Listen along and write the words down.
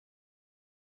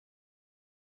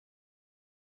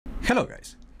Hello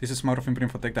guys, this is Mauro from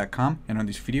Infotech.com, and on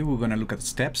this video we're going to look at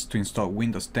steps to install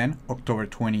Windows 10 October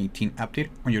 2018 update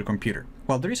on your computer.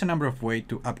 While there is a number of ways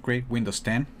to upgrade Windows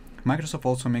 10, Microsoft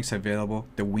also makes available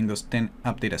the Windows 10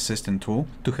 Update Assistant tool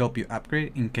to help you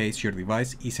upgrade in case your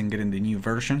device isn't getting the new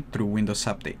version through Windows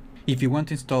Update. If you want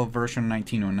to install version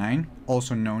 1909,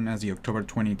 also known as the October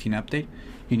 2018 update,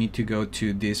 you need to go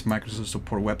to this Microsoft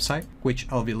support website, which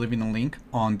I'll be leaving a link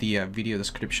on the video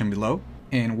description below.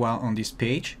 And while on this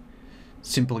page,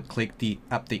 simply click the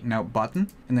Update Now button,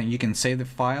 and then you can save the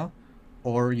file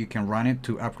or you can run it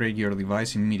to upgrade your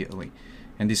device immediately.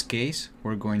 In this case,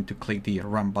 we're going to click the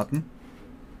Run button.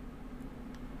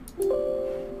 I'm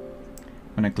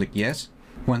going to click Yes.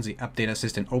 Once the Update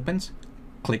Assistant opens,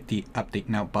 click the Update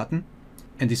Now button.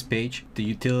 In this page, the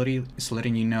utility is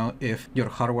letting you know if your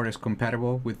hardware is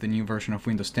compatible with the new version of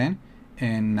Windows 10,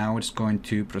 and now it's going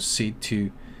to proceed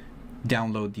to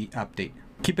download the update.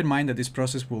 Keep in mind that this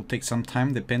process will take some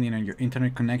time depending on your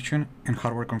internet connection and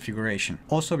hardware configuration.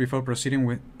 Also, before proceeding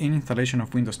with any installation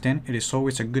of Windows 10, it is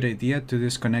always a good idea to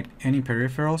disconnect any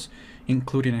peripherals,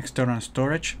 including external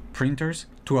storage, printers,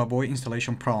 to avoid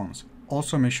installation problems.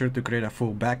 Also, make sure to create a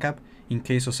full backup in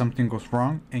case of something goes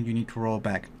wrong and you need to roll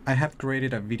back. I have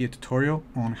created a video tutorial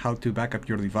on how to back up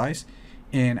your device,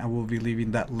 and I will be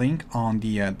leaving that link on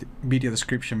the video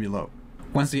description below.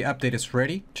 Once the update is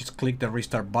ready, just click the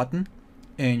Restart button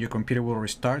and your computer will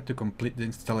restart to complete the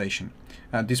installation.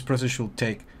 This process should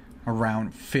take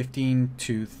around 15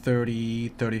 to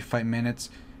 35 minutes,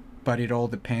 but it all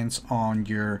depends on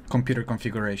your computer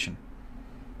configuration.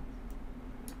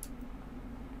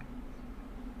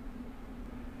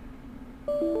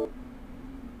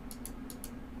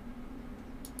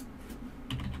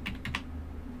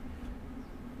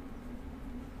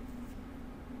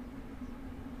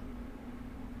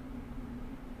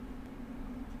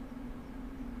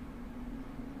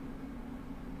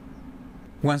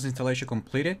 Once installation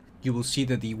completed, you will see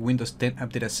that the Windows 10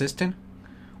 Update Assistant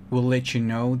will let you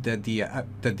know that the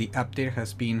update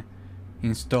has been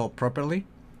installed properly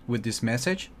with this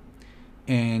message,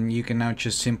 and you can now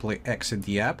just simply exit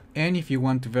the app. And if you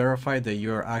want to verify that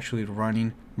you're actually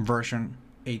running version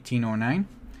 1809,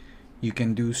 you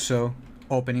can do so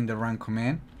opening the run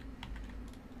command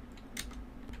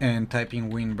and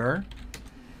typing winver.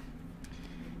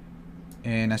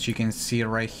 And as you can see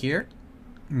right here,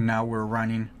 now we're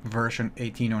running version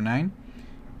 1809,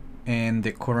 and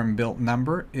the current build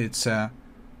number it's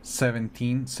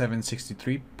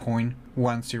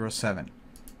 17763.107.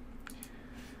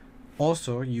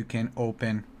 Also, you can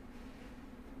open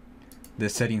the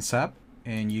settings app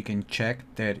and you can check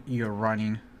that you're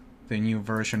running the new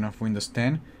version of Windows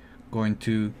 10. Going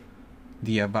to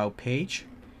the About page,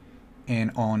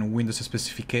 and on Windows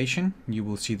specification you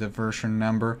will see the version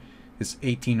number is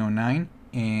 1809,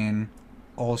 and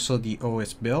also the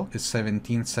OS build is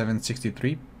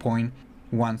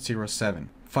 17763.107.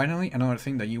 Finally, another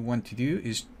thing that you want to do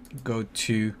is go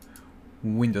to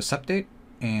Windows Update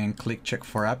and click Check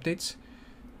for Updates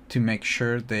to make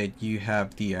sure that you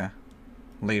have the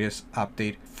latest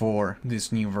update for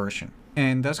this new version.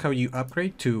 And that's how you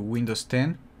upgrade to Windows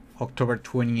 10 October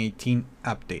 2018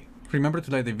 update. Remember to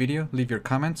like the video, leave your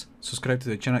comments, subscribe to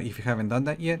the channel if you haven't done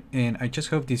that yet, and I just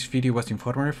hope this video was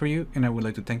informative for you, and I would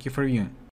like to thank you for viewing.